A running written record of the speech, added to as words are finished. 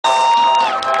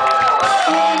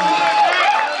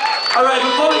Alright,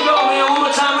 before we go, man, one more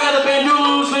time, we got the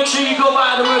Bandulus. Make sure you go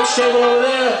by the merch table over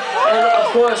there. And of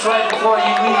course, right before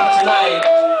you leave tonight,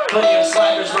 plenty of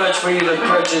Slackers merch for you to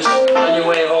purchase on your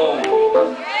way home.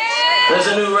 There's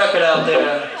a new record out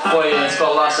there for you. It's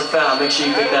called Lost and Found. Make sure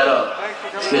you pick that up.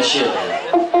 It's good shit,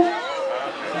 man.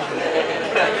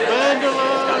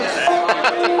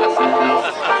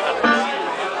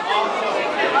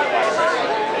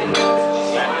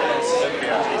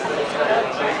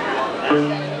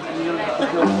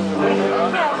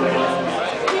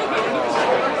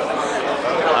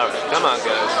 Alright, come on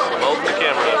guys. I'm holding the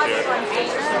camera up here.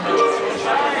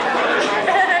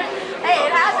 Hey,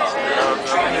 it happens, man.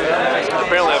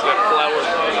 Apparently I've got flowers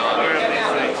going on.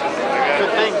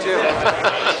 Good thing too.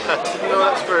 No,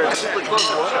 that's for super close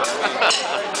one.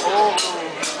 Oh.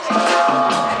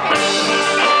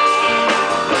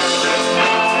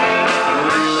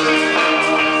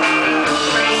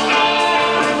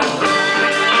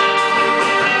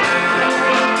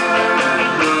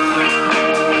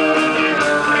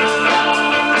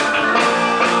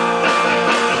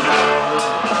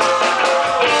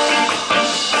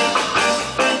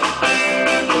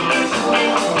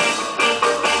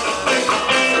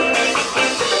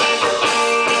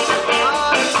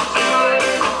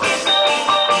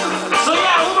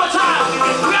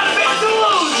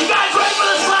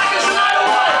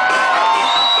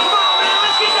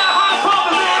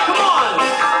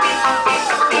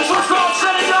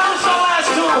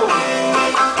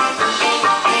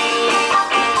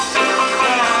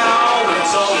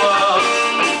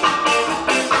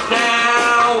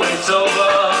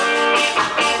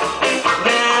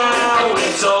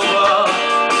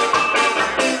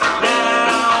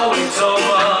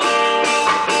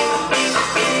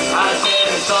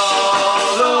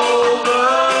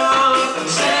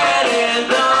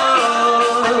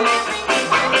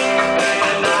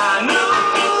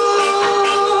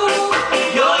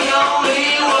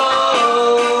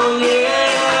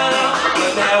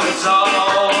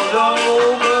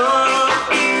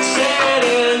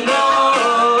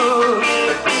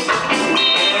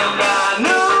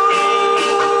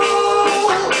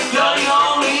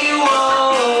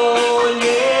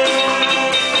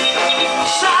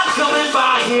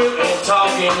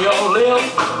 Your lip.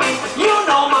 You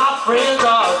know my friends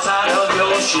are tired of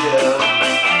your shit.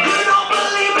 You don't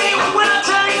believe me when I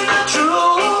tell you the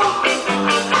truth.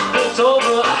 It's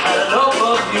over, I had enough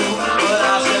of you. But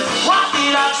I said, why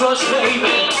did I trust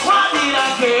baby? Why did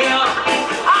I care?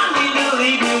 I need to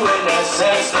leave you in that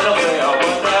sad state of affair.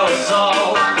 But now it's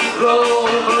all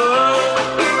over.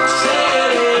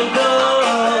 Said and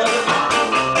done.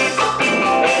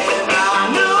 And I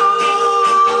knew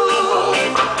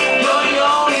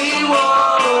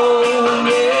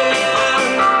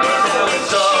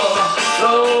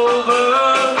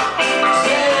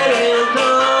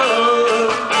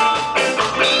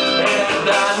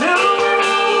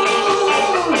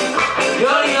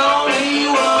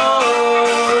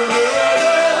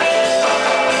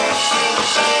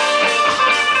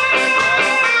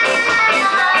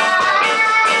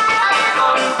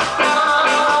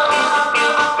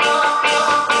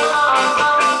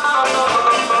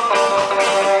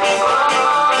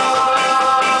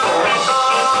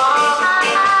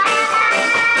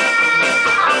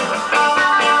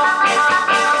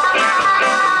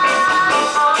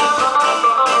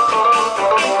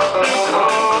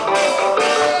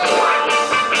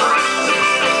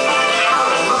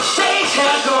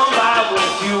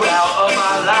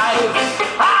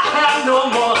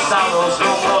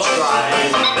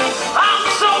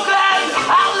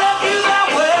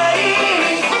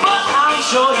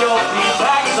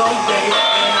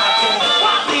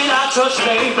trust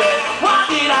baby, why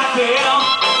did I care?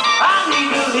 I need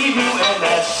to leave you in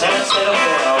that sad state of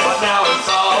hell. But now it's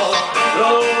all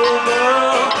over,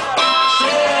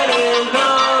 said and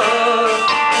done.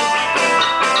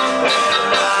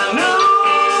 And I knew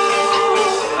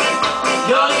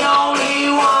you're the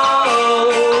only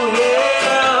one,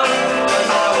 yeah. But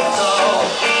now it's all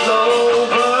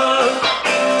over,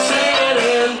 said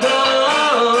and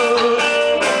done.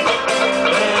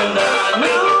 And I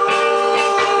knew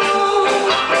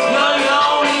you're the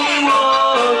only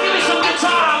one. Give me some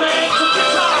guitar, man, some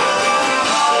guitar.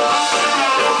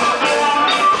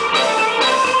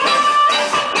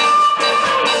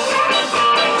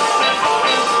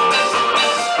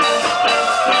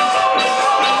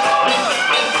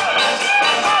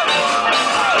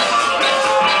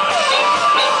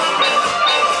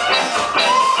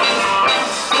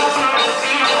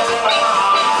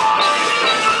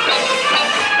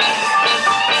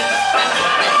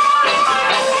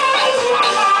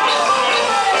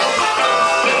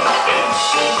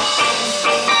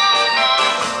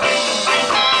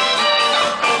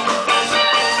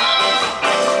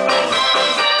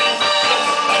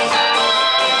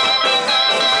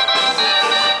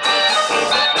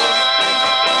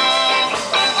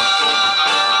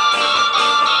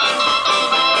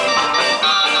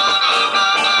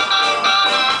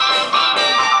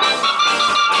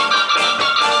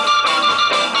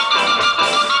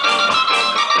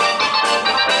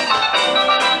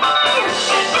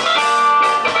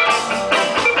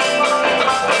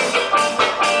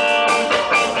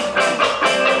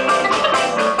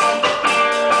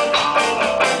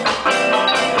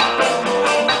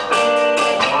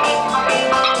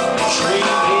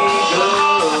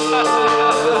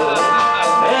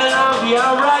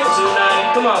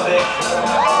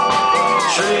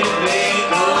 treat me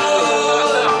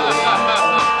good,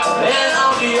 and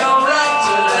I'll be alright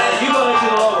today. You gonna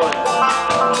do all one.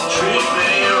 Treat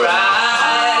me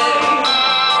right,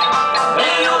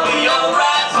 and I'll be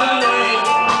alright today.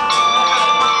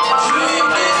 Treat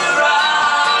me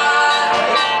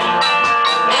right,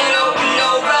 and I'll be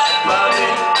alright by me.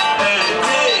 Any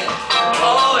day,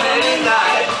 or any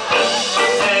night.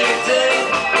 Any day,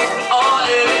 or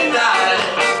any night.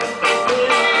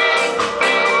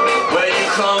 When you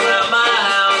come round my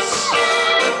house,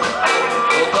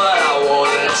 but I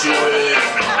won't let you in.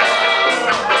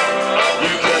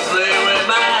 You can play with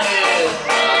my head,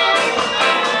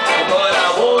 but I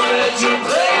won't let you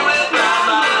play with my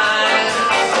mind.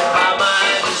 My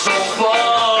mind is so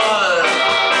bored,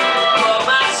 but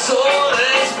my soul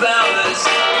is boundless.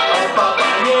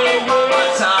 My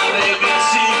time may be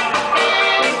cheap,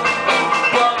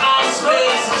 but my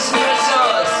space is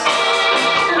precious.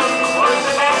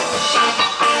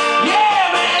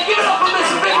 Yeah, man, give it up for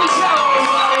Mr. Vic Ruggiero,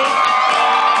 everybody.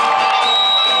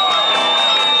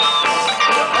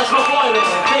 That's my boy, man.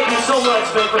 Thank you so much,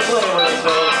 Vic, for playing with us,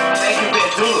 man. Thank you,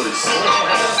 Bandulus.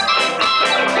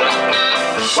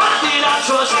 Why did I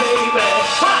trust, baby?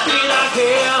 Why did I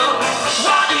care?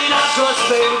 Why did I trust,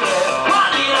 baby? Why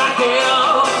did I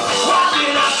care? Why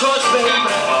did I trust,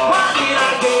 baby? Why did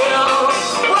I care?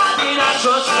 Why did I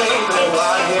trust, baby?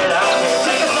 Why did I care?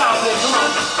 Take us out, Vic. Come on.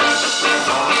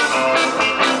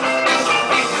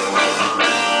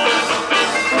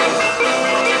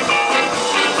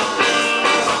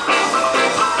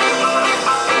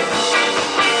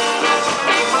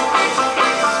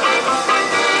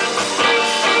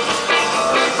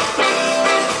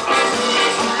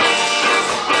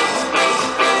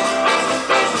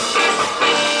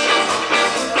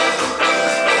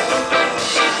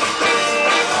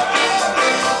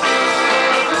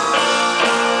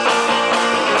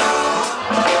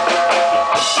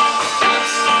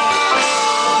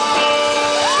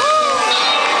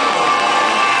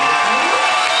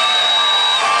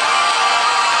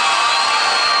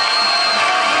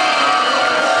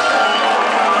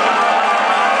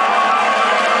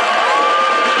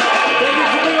 Thank you,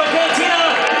 Flamingo Cantina.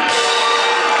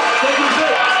 Thank you,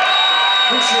 Vic.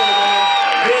 Appreciate it, man.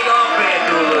 Big up,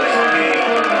 Bandulus. Big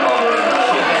up.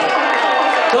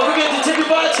 Don't forget the tippy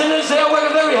bartenders. They're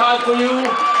working very hard for you.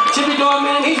 Tippy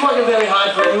doorman, he's working very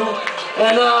hard for you.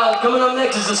 And coming up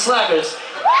next is the Slackers.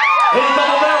 Hit a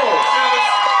double barrel.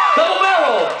 Double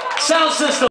barrel sound system.